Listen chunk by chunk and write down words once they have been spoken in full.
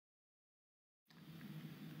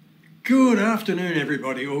Good afternoon,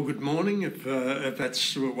 everybody, or good morning, if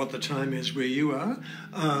that's what the time is where you are,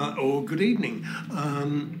 or good evening.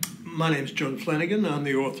 My name's John Flanagan. I'm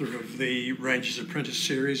the author of the Ranger's Apprentice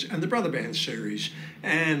series and the Brother Band series,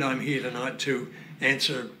 and I'm here tonight to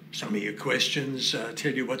answer some of your questions,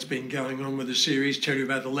 tell you what's been going on with the series, tell you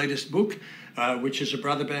about the latest book, which is a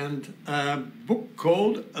Brother Band book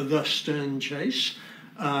called The Stern Chase.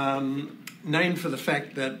 Named for the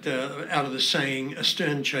fact that out of the saying, a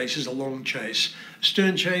stern chase is a long chase.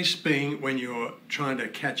 Stern chase being when you're trying to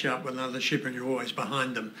catch up with another ship and you're always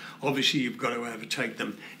behind them. Obviously, you've got to overtake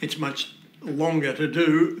them. It's much longer to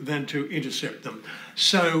do than to intercept them.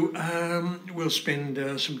 So we'll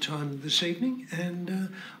spend some time this evening, and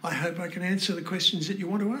I hope I can answer the questions that you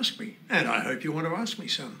want to ask me. And I hope you want to ask me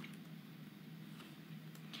some.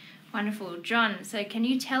 Wonderful. John, so can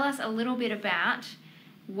you tell us a little bit about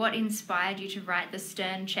what inspired you to write The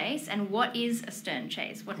Stern Chase, and what is a stern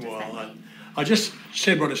chase? What does that mean? I just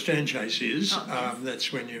said what a stern chase is. Oh, yes.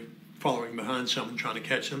 That's when you're following behind someone trying to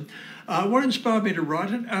catch them. What inspired me to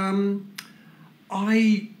write it?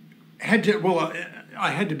 I had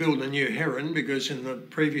to build a new heron because in the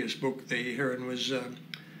previous book the heron was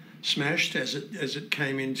smashed as it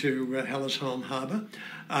came into Hellesholm Harbour.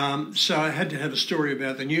 So I had to have a story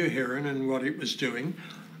about the new heron and what it was doing.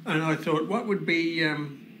 And I thought, what would be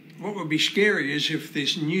scary is if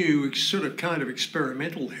this new sort of kind of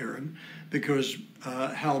experimental heron, because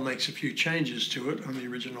Hal makes a few changes to it on the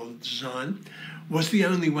original design, was the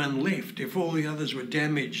only one left. If all the others were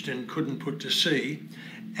damaged and couldn't put to sea,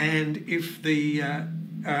 and if the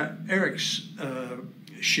Eric's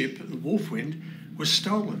ship, the Wolfwind, was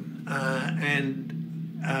stolen,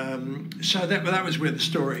 so that was where the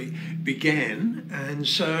story began, and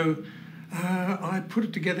so. I put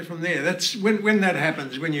it together from there. That's when that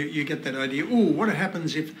happens, when you get that idea. Oh, what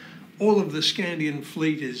happens if all of the Scandian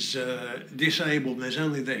fleet is disabled and there's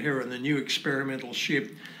only the Heron, the new experimental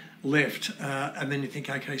ship, left? And then you think,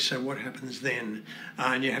 okay, so what happens then?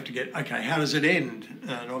 And you have to get, okay, how does it end?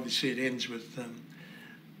 And obviously it ends with,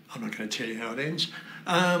 I'm not going to tell you how it ends.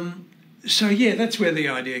 So yeah, that's where the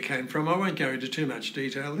idea came from. I won't go into too much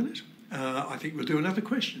detail in it. I think we'll do another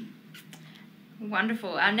question.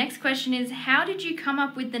 Wonderful. Our next question is, how did you come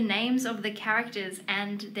up with the names of the characters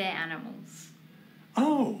and their animals?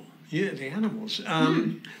 Oh, yeah, the animals.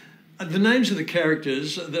 The names of the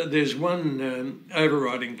characters, there's one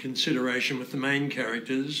overriding consideration with the main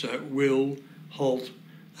characters, Will, Holt,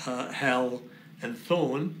 Hal and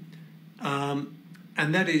Thorn, and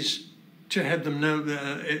that is to have them know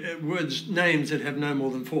names that have no more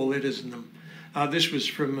than 4 letters in them. This was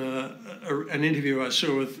from an interview I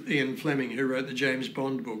saw with Ian Fleming, who wrote the James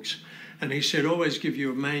Bond books, and he said, always give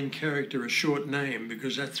your main character a short name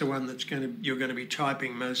because that's the one you're going to be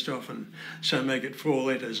typing most often. So make it 4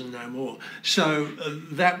 letters and no more. So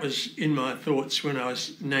that was in my thoughts when I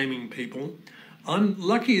was naming people. I'm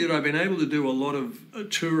lucky that I've been able to do a lot of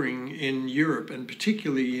touring in Europe, and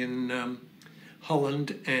particularly in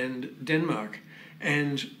Holland and Denmark,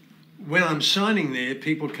 and when I'm signing there,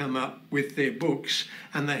 people come up with their books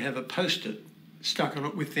and they have a post-it stuck on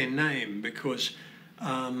it with their name, because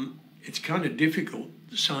it's kind of difficult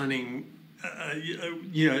signing,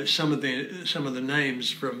 some of the names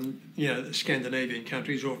from the Scandinavian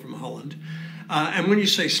countries or from Holland. And when you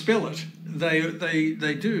say spell it,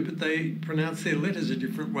 they do, but they pronounce their letters a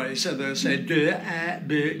different way. So they'll say de, a,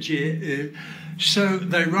 b, j, so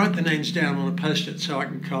they write the names down on a post-it so I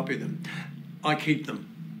can copy them. I keep them.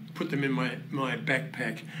 Put them in my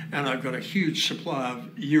backpack, and I've got a huge supply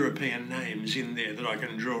of European names in there that I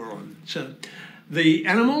can draw on. So the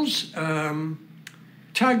animals,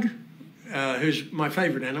 Tug, who's my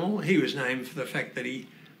favourite animal, he was named for the fact that he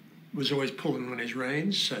was always pulling on his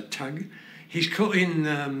reins, so Tug. He's called,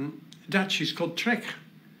 in Dutch, he's called Trek.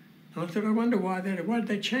 And I thought, I wonder why did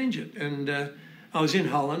they change it? And I was in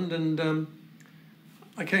Holland, and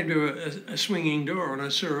I came to a swinging door, and I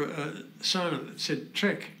saw a sign that said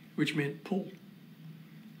Trek, which meant pull.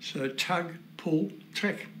 So Tug, pull,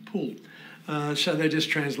 Trek, pull. So they just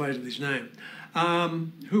translated his name.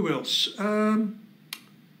 Who else?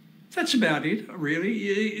 That's about it, really.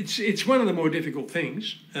 It's one of the more difficult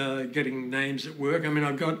things, getting names that work. I mean,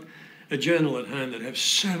 I've got a journal at home that have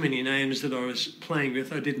so many names that I was playing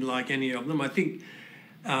with. I didn't like any of them. I think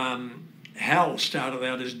Hal started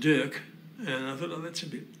out as Dirk, and I thought, oh, that's a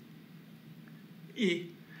bit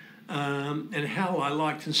and Hal I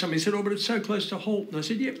liked, and somebody said, oh, but it's so close to Holt. And I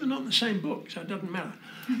said, yeah, but they're not in the same book, so it doesn't matter.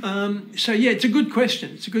 So, yeah, it's a good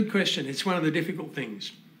question. It's a good question. It's one of the difficult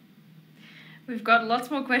things. We've got lots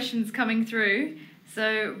more questions coming through.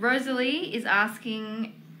 So Rosalie is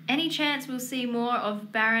asking, Any chance we'll see more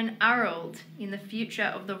of Baron Arnold in the future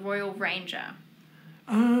of the Royal Ranger?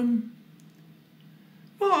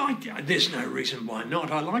 Well, there's no reason why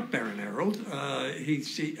not. I like Baron Harold. I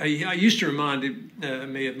used to remind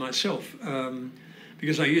me of myself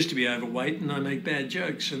because I used to be overweight and I make bad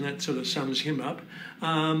jokes, and that sort of sums him up.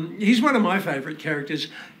 He's one of my favourite characters.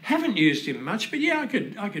 Haven't used him much, but yeah,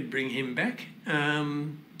 I could bring him back. Why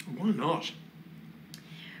not?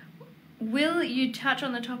 Will you touch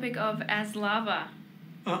on the topic of Aslava?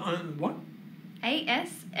 What?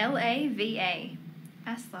 Aslava.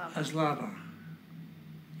 Aslava. Aslava.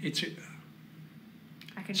 It's.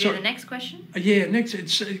 I can do the next question. Yeah, next.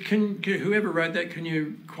 Can whoever wrote that? Can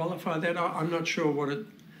you qualify that? I'm not sure what it.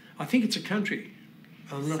 I think it's a country.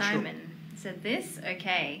 I'm not sure. Simon said this.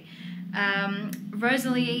 Okay.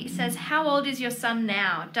 Rosalie says, "How old is your son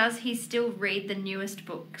now? Does he still read the newest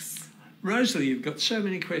books?" Rosalie, you've got so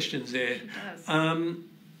many questions there. She does.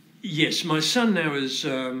 Yes, my son now is.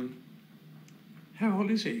 How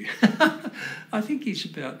old is he? I think he's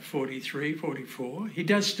about 43, 44. He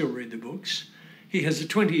does still read the books. He has a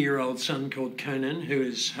 20-year-old son called Conan, who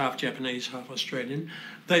is half Japanese, half Australian.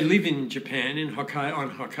 They live in Japan, on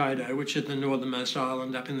Hokkaido, which is the northernmost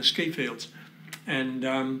island up in the ski fields. And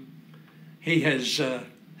he has a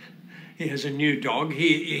new dog.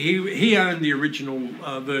 He owned the original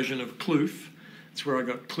version of Kloof. That's where I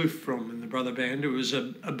got Kloof from in the Brother Band. It was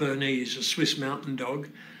a Bernese, a Swiss mountain dog.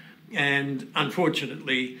 And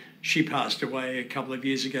unfortunately, she passed away a couple of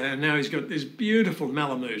years ago, and now he's got this beautiful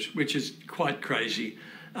Malamute, which is quite crazy.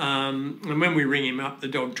 And when we ring him up, the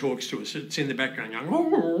dog talks to us. It's in the background going,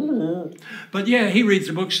 oh. But yeah, he reads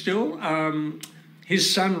the book still. His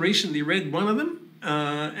son recently read one of them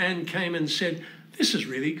and came and said, "This is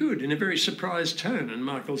really good," in a very surprised tone. And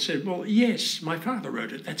Michael said, "Well, yes, my father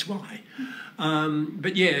wrote it, that's why."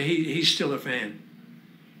 But yeah, he's still a fan.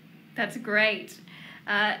 That's great.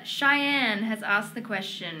 Cheyenne has asked the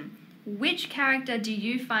question, which character do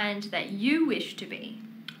you find that you wish to be?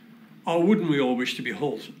 Oh, wouldn't we all wish to be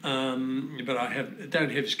Holt? But I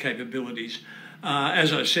don't have his capabilities.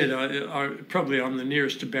 As I said, I'm the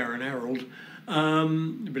nearest to Baron Harold,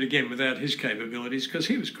 but again, without his capabilities, because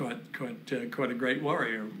he was quite a great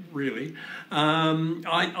warrior, really.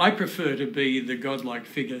 I prefer to be the godlike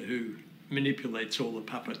figure who manipulates all the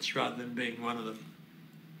puppets rather than being one of them.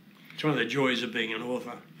 It's one of the joys of being an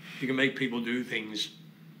author. You can make people do things.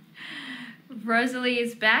 Rosalie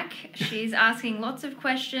is back. She's asking lots of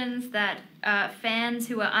questions that fans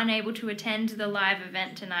who are unable to attend the live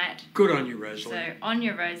event tonight. Good on you, Rosalie. So, on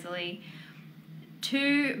you, Rosalie.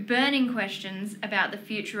 2 burning questions about the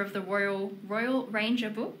future of the Royal Ranger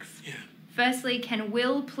books. Yeah. Firstly, can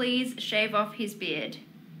Will please shave off his beard?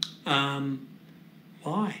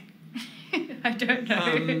 Why? I don't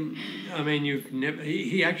know. I mean,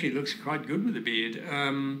 he actually looks quite good with a beard.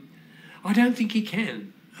 I don't think he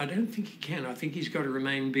can. I think he's got to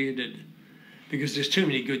remain bearded because there's too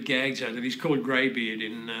many good gags out of it. He's called Greybeard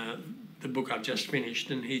in the book I've just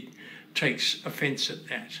finished, and he takes offence at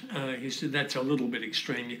that. He said that's a little bit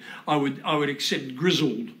extreme. I would accept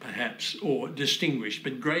grizzled perhaps or distinguished,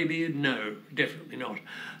 but Greybeard, no, definitely not.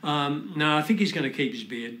 No, I think he's going to keep his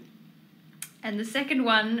beard. And the second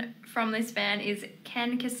one from this fan is,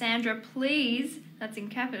 can Cassandra please, that's in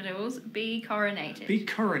capitals, be coronated? Be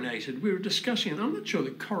coronated. We were discussing it. I'm not sure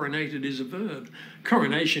that coronated is a verb.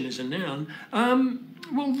 Coronation is a noun.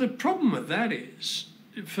 Well, the problem with that is,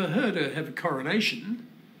 for her to have a coronation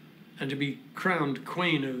and to be crowned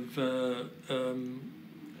Queen of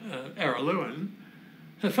Araluan,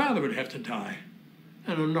 her father would have to die.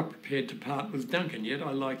 And I'm not prepared to part with Duncan yet.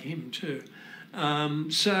 I like him too.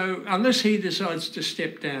 So unless he decides to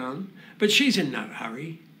step down, but she's in no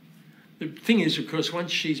hurry. The thing is, of course, once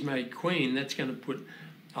she's made queen, that's going to put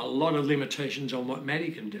a lot of limitations on what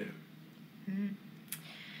Maddie can do.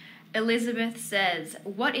 Elizabeth says,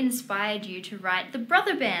 what inspired you to write the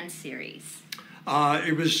Brother Band series?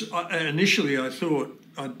 It was initially I thought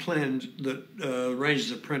I'd planned that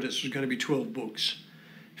Ranger's Apprentice was going to be 12 books,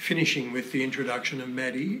 finishing with the introduction of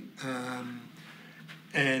Maddie.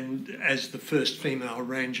 And as the first female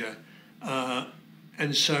ranger.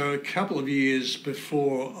 And so a couple of years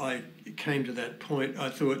before I came to that point, I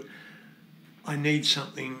thought, I need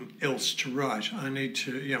something else to write. I need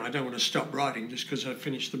to, I don't want to stop writing just because I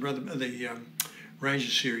finished the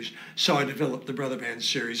Ranger series. So I developed the Brother Band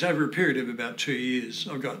series over a period of about 2 years.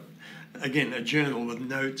 I've got, again, a journal with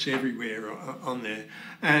notes everywhere on there.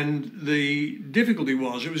 And the difficulty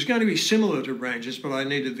was, it was going to be similar to Rangers, but I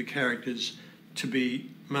needed the characters to be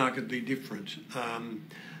markedly different,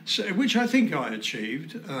 which I think I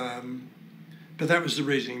achieved, but that was the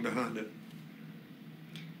reasoning behind it.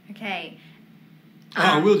 Okay.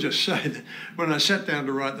 I will just say that when I sat down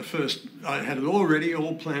to write the first, I had it already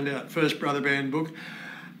all planned out, first Brother Band book,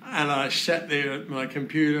 and I sat there at my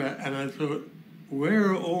computer and I thought,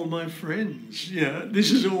 where are all my friends? You know,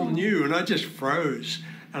 this is all new, and I just froze.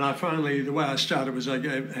 And I finally, the way I started was I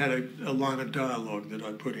had a line of dialogue that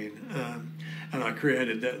I put in, and I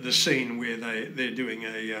created the scene where they're doing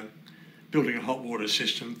building a hot water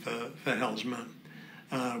system for Hal's mum,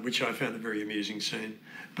 which I found a very amusing scene.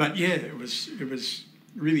 But yeah, it was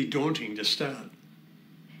really daunting to start.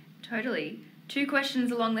 Totally. 2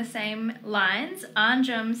 questions along the same lines.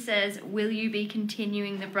 Anjum says, will you be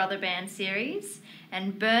continuing the Brother Band series?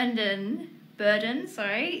 And Burden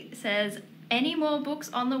says, any more books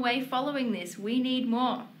on the way following this? We need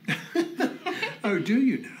more. Oh, do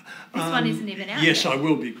you now? This one isn't even out Yes, yet. I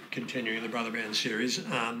will be continuing the Brother Band series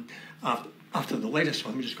after the latest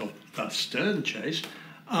one, which is called The Stern Chase.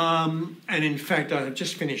 And in fact, I have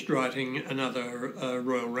just finished writing another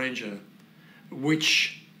Royal Ranger,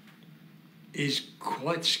 which is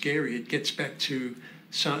quite scary. It gets back to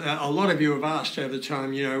a lot of you have asked over the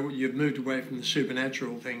time, you know, you've moved away from the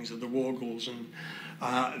supernatural things of the Wargulls, and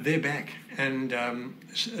they're back. And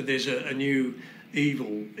there's a new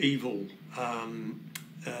evil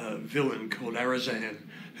villain called Arazan,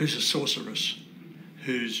 who's a sorceress,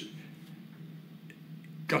 who's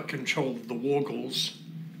got control of the Wargulls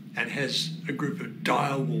and has a group of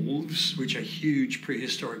dire wolves, which are huge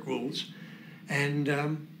prehistoric wolves, and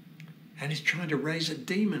is trying to raise a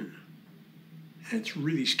demon. And it's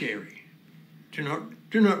really scary. Do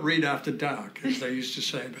not read after dark, as they used to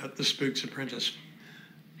say about The Spook's Apprentice.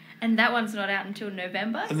 And that one's not out until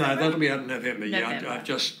November? No, that'll be out in November. November.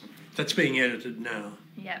 Yeah, that's being edited now.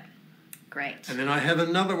 Yep. Great. And then I have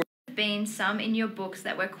another one. There have been some in your books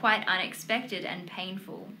that were quite unexpected and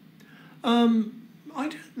painful. I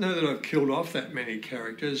don't know that I've killed off that many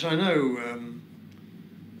characters. I know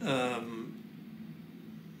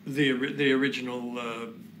the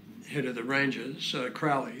original head of the Rangers,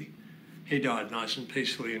 Crowley, he died nice and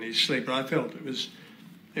peacefully in his sleep, but I felt it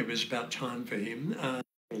was about time for him.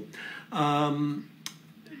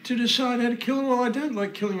 To decide how to kill them, well, I don't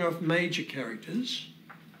like killing off major characters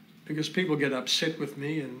because people get upset with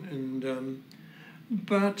me,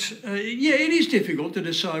 but it is difficult to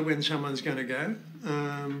decide when someone's going to go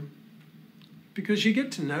because you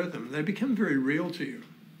get to know them. They become very real to you,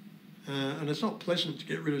 and it's not pleasant to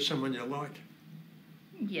get rid of someone you like.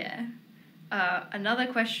 Yeah. Another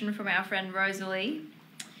question from our friend Rosalie.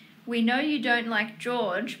 We know you don't like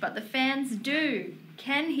George, but the fans do.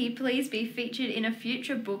 Can he please be featured in a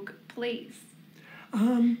future book, please?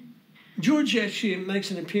 George actually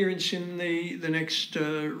makes an appearance in the next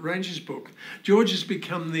Rangers book. George has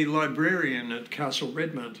become the librarian at Castle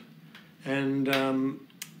Redmond, and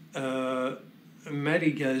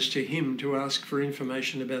Maddie goes to him to ask for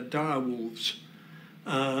information about dire wolves.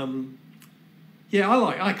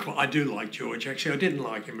 I do like George. Actually, I didn't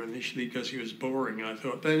like him initially because he was boring, I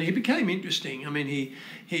thought, but he became interesting. I mean, he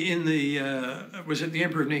in the was it the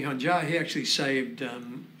Emperor of Nihonja? He actually saved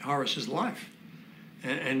Horus's life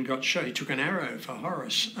and got shot. He took an arrow for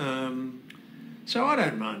Horus. So I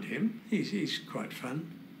don't mind him. He's quite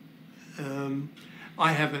fun.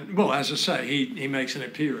 I haven't. Well, as I say, he makes an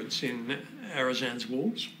appearance in Arazan's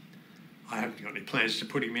Wolves. I haven't got any plans to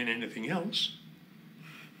put him in anything else.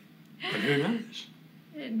 But who knows?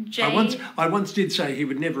 I once did say he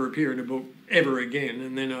would never appear in a book ever again,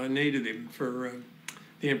 and then I needed him for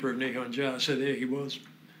the Emperor of Nihonja, so there he was.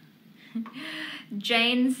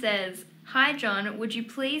 Jane says, hi John, would you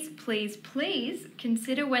please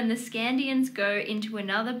consider when the Scandians go into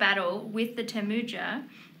another battle with the Temujai,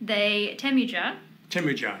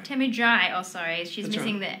 oh sorry, she's That's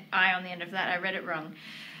missing right. the I on the end of that, I read it wrong,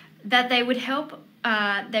 that they would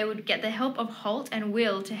get the help of Holt and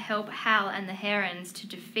Will to help Hal and the Herons to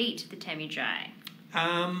defeat the Temujai.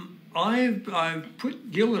 I've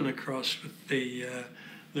put Gillen across with the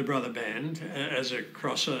Brother Band as a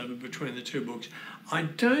crossover between the two books. I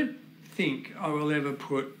don't think I will ever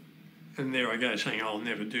put, and there I go saying I'll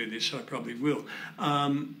never do this, I probably will.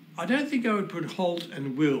 I don't think I would put Holt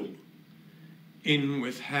and Will in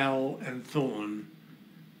with Hal and Thorne.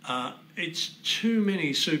 It's too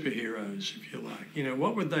many superheroes, if you like. You know,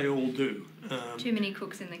 what would they all do? Too many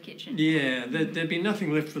cooks in the kitchen. Yeah, there'd be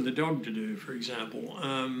nothing left for the dog to do, for example.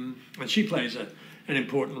 And she plays an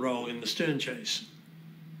important role in the Stern Chase.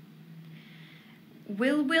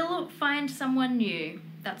 Will Will find someone new?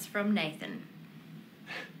 That's from Nathan.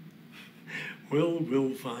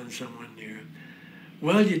 Will find someone new.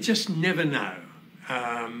 Well, you just never know.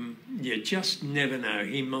 You just never know.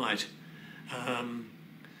 He might.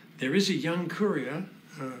 There is a young courier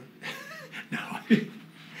No,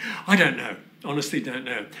 I don't know. Honestly, don't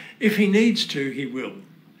know. If he needs to, he will.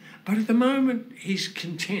 But at the moment, he's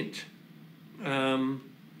content.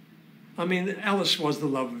 I mean, Alice was the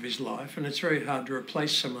love of his life, and it's very hard to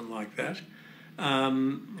replace someone like that.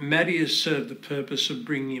 Maddie has served the purpose of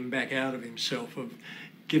bringing him back out of himself, of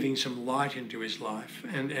giving some light into his life,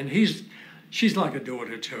 and she's like a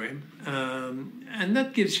daughter to him, and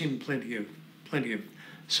that gives him plenty of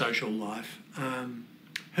social life.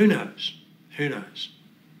 Who knows? Who knows?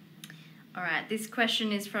 All right, this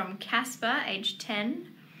question is from Casper, age 10.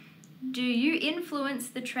 Do you influence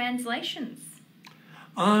the translations?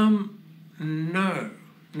 No.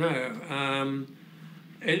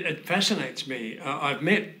 It fascinates me. I've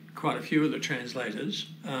met quite a few of the translators,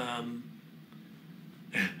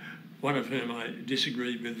 one of whom I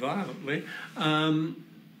disagreed with violently.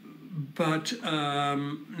 But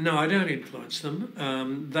no, I don't influence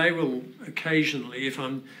them. They will occasionally, if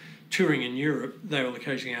I'm touring in Europe, they will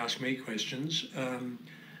occasionally ask me questions.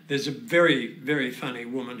 There's a very, very funny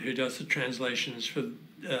woman who does the translations for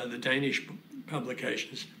the Danish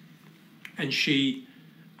publications, and she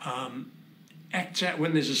acts out,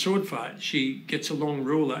 when there's a sword fight, she gets a long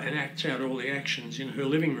ruler and acts out all the actions in her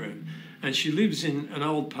living room. And she lives in an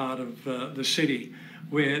old part of the city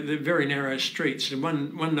where there are very narrow streets. And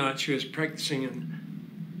one night she was practicing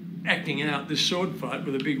and acting out this sword fight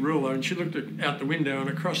with a big ruler, and she looked out the window, and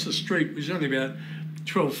across the street, it was only about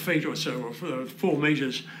 12 feet or so, or 4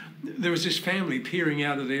 metres, there was this family peering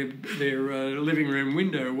out of their living room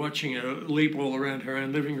window, watching her leap all around her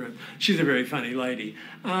own living room. She's a very funny lady.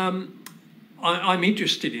 I'm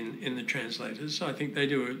interested in the translators. I think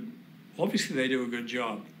obviously they do a good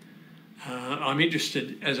job. I'm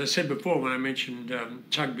interested, as I said before when I mentioned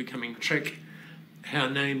Tug becoming Trek, how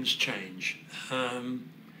names change.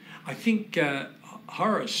 I think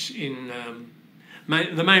Horace in...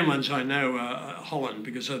 the main ones I know are Holland,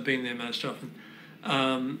 because I've been there most often.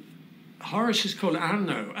 Horace is called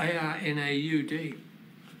Arnaud, A-R-N-A-U-D.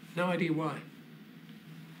 No idea why.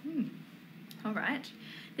 All right.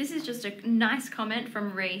 This is just a nice comment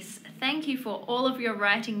from Reese. Thank you for all of your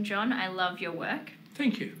writing, John. I love your work.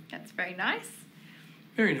 Thank you. That's very nice.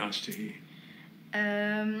 Very nice to hear.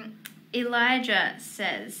 Elijah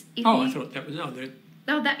says... I thought that was...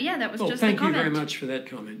 that was just a comment. Thank you very much for that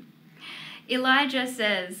comment. Elijah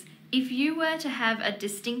says, if you were to have a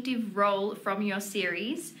distinctive role from your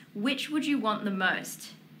series, which would you want the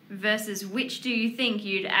most? Versus which do you think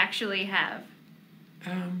you'd actually have?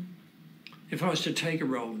 If I was to take a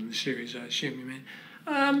role in the series, I assume you mean.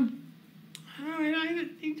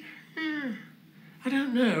 I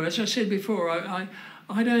don't know. As I said before,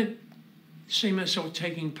 I don't see myself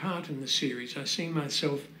taking part in the series. I see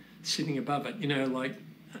myself sitting above it, like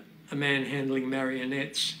a man handling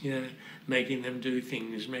marionettes, making them do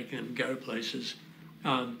things, making them go places.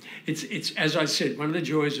 It's as I said, one of the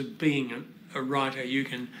joys of being a writer, you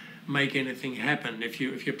can make anything happen. If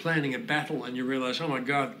you're planning a battle and you realise, oh my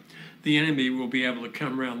God, the enemy will be able to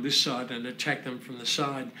come around this side and attack them from the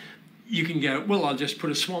side, you can go, well, I'll just put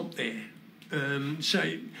a swamp there.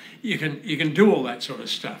 So you can do all that sort of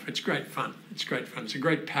stuff. It's great fun. It's a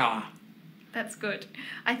great power. That's good.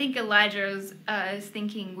 I think Elijah is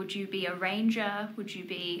thinking, would you be a ranger? Would you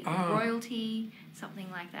be royalty? Something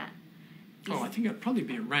like that. I think I'd probably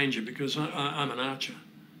be a ranger, because I'm an archer.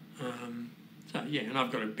 And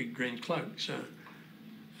I've got a big green cloak. So,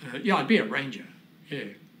 I'd be a ranger. Yeah.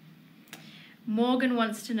 Morgan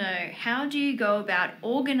wants to know, how do you go about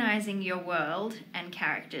organising your world and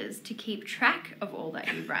characters to keep track of all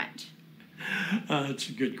that you write? That's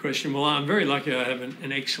a good question. Well, I'm very lucky I have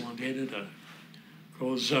an excellent editor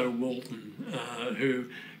called Zoe Walton, who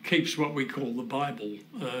keeps what we call the Bible,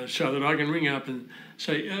 so that I can ring up and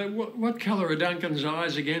say, what colour are Duncan's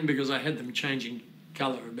eyes again? Because I had them changing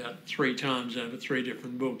colour about 3 times over 3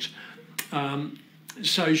 different books.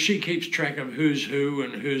 So she keeps track of who's who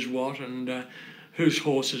and who's what, and whose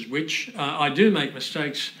horse is which. I do make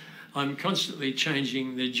mistakes. I'm constantly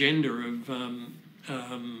changing the gender of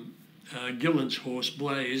Gillen's horse,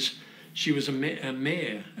 Blaze. She was a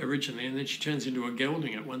mare originally, and then she turns into a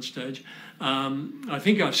gelding at one stage. I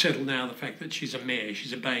think I've settled now the fact that she's a mare.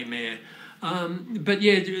 She's a bay mare. But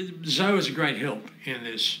yeah, Zoe is a great help in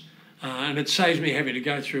this. And it saves me having to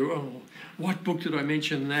go through, what book did I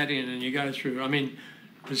mention that in? And you go through,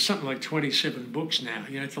 there's something like 27 books now.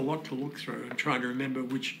 It's a lot to look through and trying to remember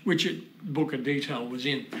which book of detail was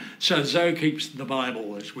in. So Zoe keeps the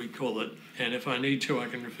Bible, as we call it, and if I need to, I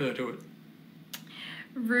can refer to it.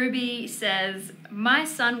 Ruby says, my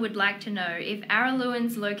son would like to know if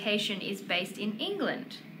Araluen location is based in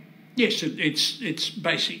England. Yes, it's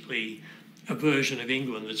basically a version of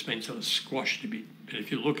England that's been sort of squashed a bit. But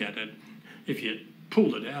if you look at it, if you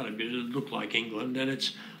pulled it out a bit, it'd look like England, and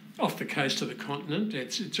it's off the coast of the continent.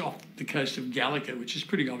 It's off the coast of Gallica, which is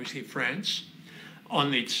pretty obviously France.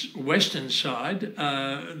 On its western side,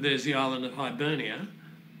 there's the island of Hibernia,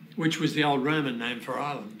 which was the old Roman name for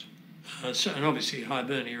Ireland. And obviously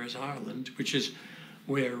Hibernia is Ireland, which is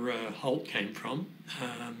where Holt came from.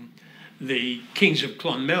 The Kings of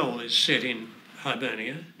Clonmel is set in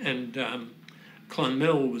Hibernia, and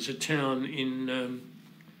Clonmel was a town in,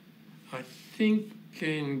 I think,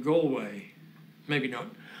 in Galway, maybe not,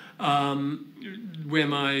 where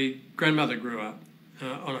my grandmother grew up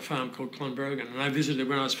on a farm called Clonbrogan. And I visited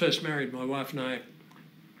when I was first married. My wife and I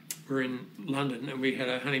were in London, and we had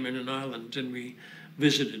a honeymoon in Ireland, and we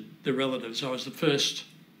visited the relatives. I was the first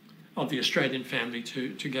of the Australian family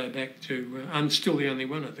to go back to, I'm still the only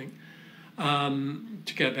one, I think,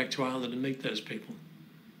 to go back to Ireland and meet those people.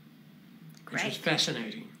 Great. Which was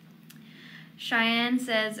fascinating. Cheyenne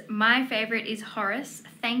says, my favourite is Horace.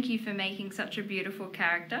 Thank you for making such a beautiful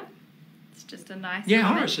character. It's just a nice comment.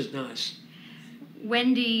 Horace is nice.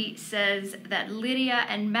 Wendy says that Lydia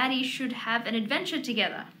and Maddie should have an adventure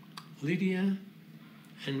together. Lydia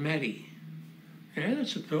and Maddie. Yeah,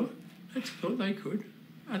 that's a thought. That's a thought they could.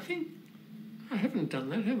 I think I haven't done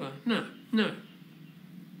that, have I? No.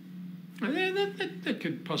 Yeah, that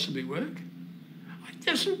could possibly work.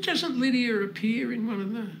 Doesn't Lydia appear in one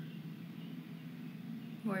of the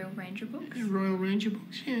Royal Ranger books? Royal Ranger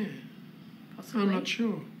books, yeah. Possibly. I'm not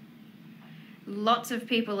sure. Lots of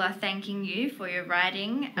people are thanking you for your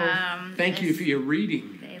writing. Thank you for your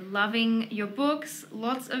reading. They're loving your books.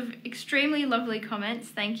 Lots of extremely lovely comments.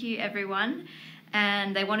 Thank you, everyone.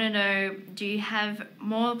 And they want to know, do you have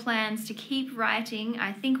more plans to keep writing?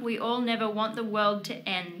 I think we all never want the world to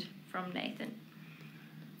end, from Nathan.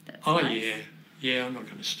 That's nice. Yeah, I'm not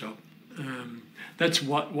going to stop. That's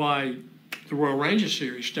why the Royal Ranger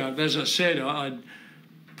series started. As I said, I'd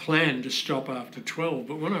planned to stop after 12,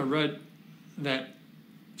 but when I wrote that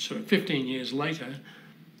sort of 15 years later,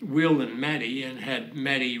 Will and Maddie, and had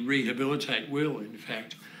Maddie rehabilitate Will, in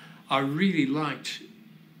fact, I really liked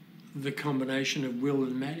the combination of Will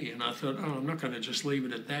and Maddie, and I thought, I'm not going to just leave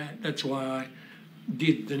it at that. That's why I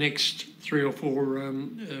did the next 3 or 4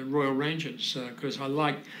 Royal Rangers, because I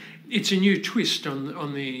liked, it's a new twist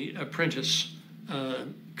on the apprentice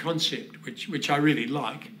concept, which I really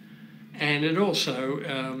like. And it also,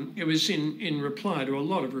 it was in reply to a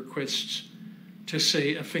lot of requests to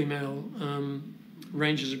see a female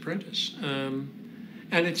Ranger's apprentice. And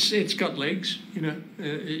it's got legs,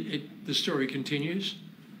 the story continues.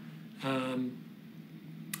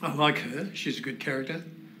 I like her, she's a good character.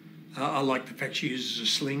 I like the fact she uses a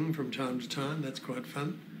sling from time to time, that's quite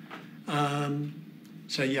fun.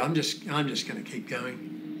 So yeah, I'm just going to keep going,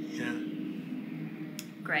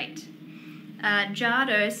 Great.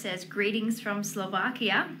 Jardo says, greetings from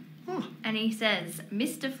Slovakia. Oh. And he says,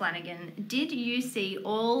 Mr. Flanagan, did you see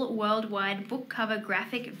all worldwide book cover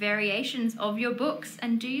graphic variations of your books,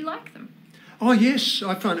 and do you like them? Oh yes,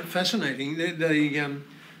 I find it fascinating.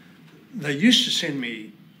 They used to send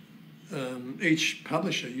me, each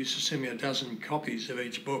publisher used to send me a dozen copies of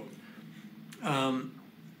each book.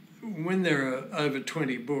 When there are over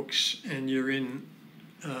 20 books and you're in,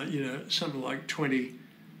 something like 20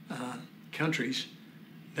 countries,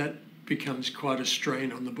 that becomes quite a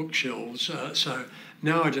strain on the bookshelves. So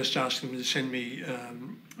now I just ask them to send me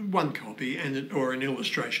one copy or an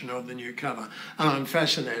illustration of the new cover. And I'm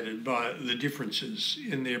fascinated by the differences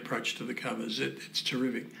in the approach to the covers. It's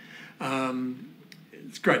terrific.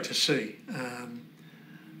 It's great to see.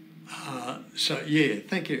 So yeah,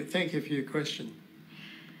 thank you for your question.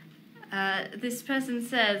 This person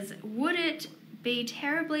says, would it be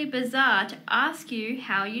terribly bizarre to ask you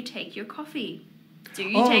how you take your coffee? Do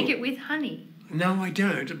you take it with honey? No, I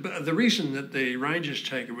don't. But the reason that the Rangers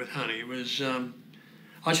take it with honey was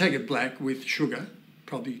I take it black with sugar,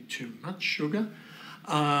 probably too much sugar.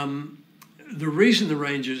 The reason the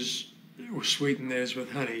Rangers will sweeten theirs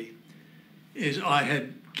with honey is I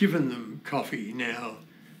had given them coffee. Now,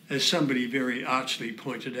 as somebody very archly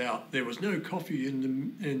pointed out, there was no coffee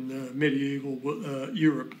in medieval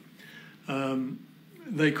Europe.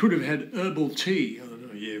 They could have had herbal tea.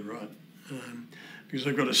 Oh, yeah, right. Because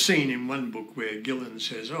I've got a scene in one book where Gillen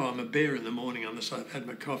says, I'm a bear in the morning unless I've had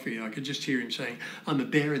my coffee. I could just hear him saying, I'm a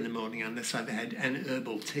bear in the morning unless I've had an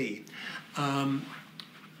herbal tea.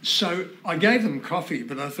 So I gave them coffee,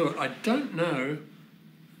 but I thought, I don't know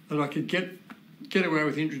that I could get away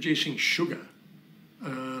with introducing sugar.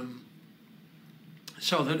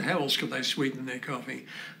 So I thought, how else could they sweeten their coffee?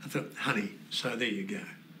 I thought, honey, so there you go.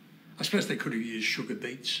 I suppose they could have used sugar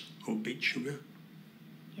beets or beet sugar.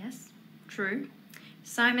 Yes, true.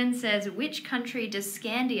 Simon says, which country does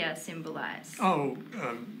Scandia symbolise? Oh,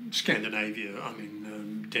 Scandinavia. I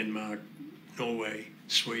mean, Denmark, Norway,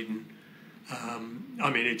 Sweden.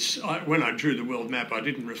 When I drew the world map, I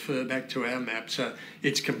didn't refer back to our map, so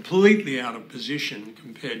it's completely out of position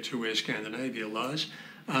compared to where Scandinavia lies.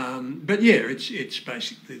 But yeah, it's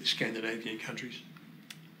basically the Scandinavian countries.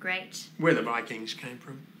 Great. Where the Vikings came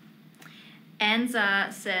from.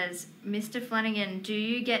 Anza says, Mr. Flanagan, do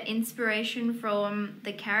you get inspiration from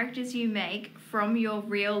the characters you make from your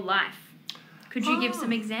real life? Could you give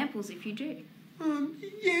some examples if you do?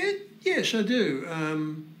 Yes, I do.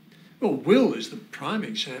 Well, Will is the prime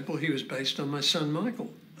example. He was based on my son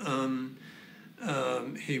Michael.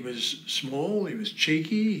 He was small, he was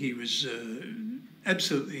cheeky, he was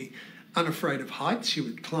absolutely unafraid of heights. He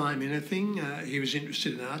would climb anything. He was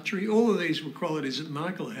interested in archery. All of these were qualities that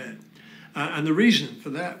Michael had. And the reason for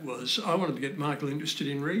that was I wanted to get Michael interested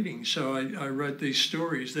in reading. So I wrote these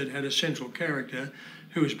stories that had a central character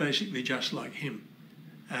who was basically just like him.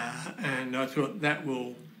 And I thought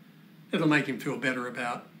it'll make him feel better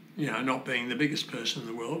about, not being the biggest person in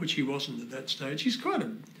the world, which he wasn't at that stage. He's quite a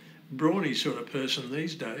brawny sort of person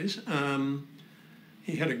these days.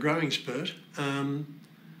 He had a growing spurt.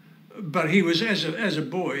 But he was, as a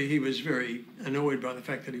boy, he was very annoyed by the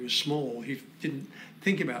fact that he was small. He didn't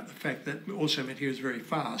think about the fact that also meant he was very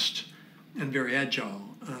fast and very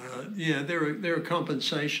agile. There are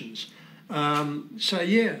compensations.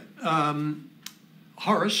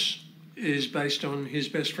 Horace is based on his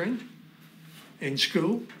best friend in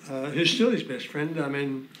school, who's still his best friend. I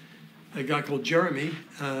mean, a guy called Jeremy.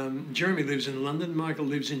 Jeremy lives in London, Michael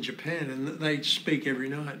lives in Japan, and they speak every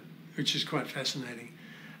night, which is quite fascinating.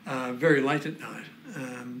 Very late at night,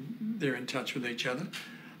 they're in touch with each other.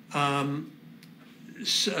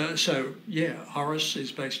 Horace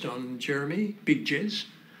is based on Jeremy, Big Jez.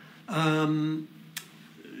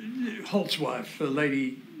 Holt's wife,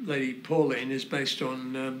 Lady Pauline, is based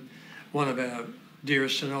on one of our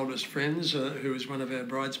dearest and oldest friends, who was one of our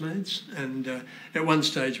bridesmaids. And at one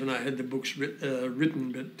stage, when I had the books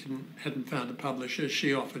written but hadn't found a publisher,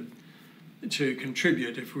 she offered to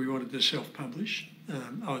contribute if we wanted to self-publish.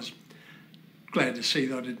 I was glad to see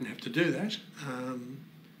that I didn't have to do that.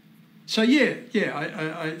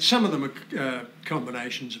 Some of them are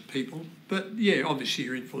combinations of people, but obviously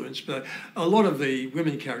you're influenced. But a lot of the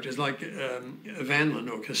women characters, like Vanlin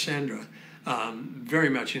or Cassandra, very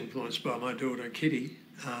much influenced by my daughter Kitty.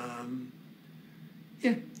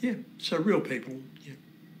 So real people. Yeah.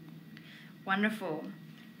 Wonderful.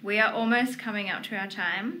 We are almost coming up to our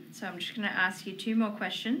time, so I'm just going to ask you 2 more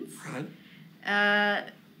questions. Right.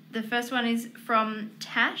 The first one is from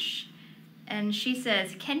Tash, and she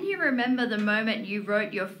says, can you remember the moment you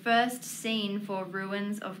wrote your first scene for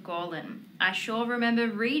Ruins of Gorlin? I sure remember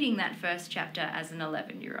reading that first chapter as an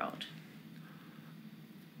 11-year-old.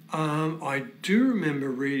 I do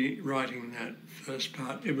remember writing that first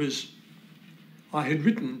part. I had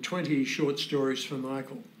written 20 short stories for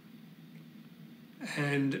Michael,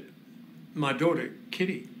 and my daughter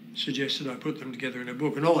Kitty suggested I put them together in a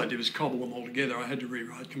book, and all I did was cobble them all together. I had to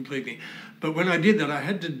rewrite completely. But when I did that, I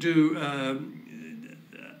had to do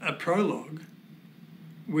a prologue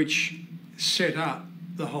which set up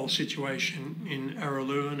the whole situation in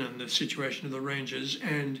Araluen and the situation of the Rangers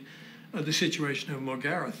and the situation of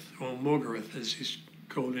Morgareth, as he's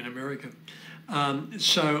called in America.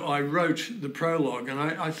 So I wrote the prologue, and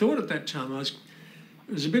I thought at that time, it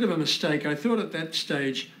was a bit of a mistake. I thought at that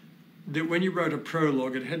stage that when you wrote a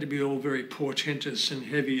prologue, it had to be all very portentous and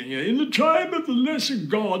heavy. And in the time of the lesser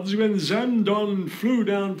gods, when Zandon flew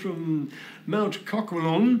down from Mount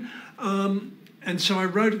Coquelin, and so I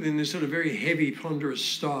wrote it in this sort of very heavy, ponderous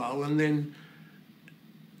style. And then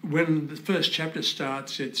when the first chapter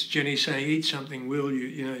starts, it's Jenny saying, "Eat something, Will,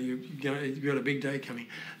 you've got a big day coming."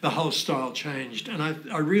 The whole style changed, and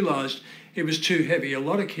I realised it was too heavy. A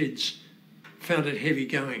lot of kids found it heavy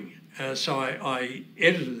going. So I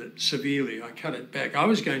edited it severely. I cut it back. I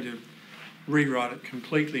was going to rewrite it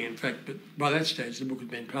completely, in fact, but by that stage the book had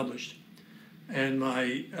been published. And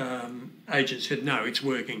my agent said, no, it's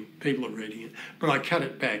working. People are reading it. But I cut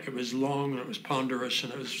it back. It was long and it was ponderous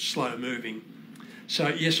and it was slow moving. So,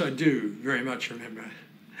 yes, I do very much remember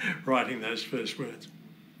writing those first words.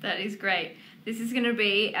 That is great. This is going to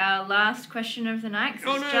be our last question of the night.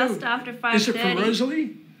 Oh, no. It's just after 5:30. Is it from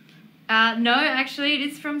Rosalie? No, actually, it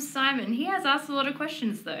is from Simon. He has asked a lot of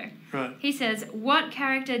questions, though. Right. He says, what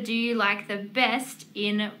character do you like the best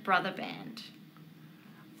in Brother Band?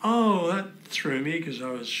 Oh, that threw me because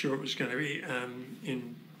I was sure it was going to be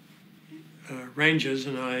in Rangers,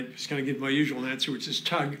 and I was going to give my usual answer, which is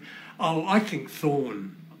Tug. Oh, I think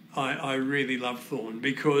Thorn. I really love Thorn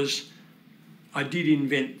because I did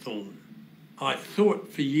invent Thorn. I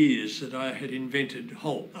thought for years that I had invented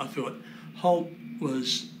Holt. I thought Holt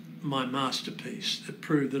was my masterpiece that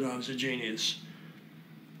proved that I was a genius.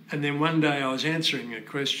 And then one day I was answering a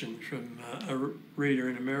question from a reader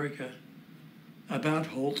in America about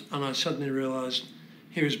Holt, and I suddenly realised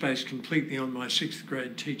he was based completely on my 6th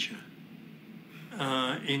grade teacher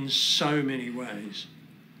in so many ways.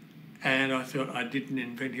 And I thought I didn't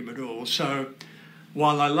invent him at all. So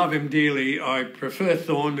while I love him dearly, I prefer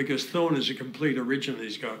Thorn because Thorn is a complete original.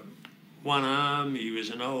 He's got one arm, he was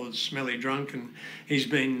an old smelly drunk, and he's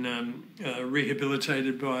been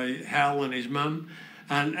rehabilitated by Hal and his mum.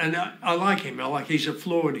 And I like him. He's a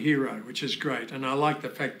flawed hero, which is great. And I like the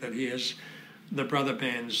fact that he has the brother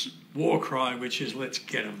band's war cry, which is "Let's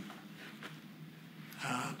get 'em."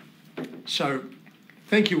 So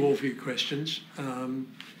thank you all for your questions.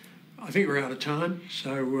 I think we're out of time,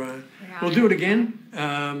 so we'll do it again.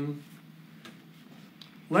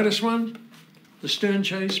 Latest one, the Stern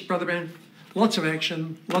Chase, Brother Band. Lots of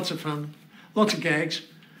action, lots of fun, lots of gags,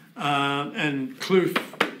 and Kloof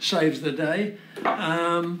saves the day.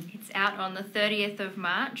 It's out on the 30th of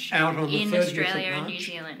March in Australia and New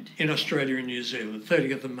Zealand. In Australia and New Zealand,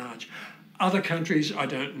 30th of March. Other countries, I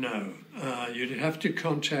don't know. You'd have to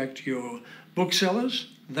contact your booksellers.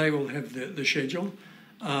 They will have the schedule.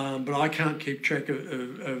 But I can't keep track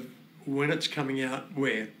of when it's coming out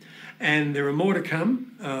where. And there are more to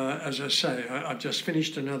come. As I say, I've just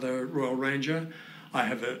finished another Royal Ranger. I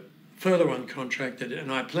have a further one contracted,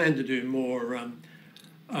 and I plan to do more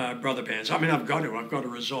brother bands. I mean, I've got to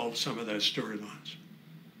resolve some of those storylines.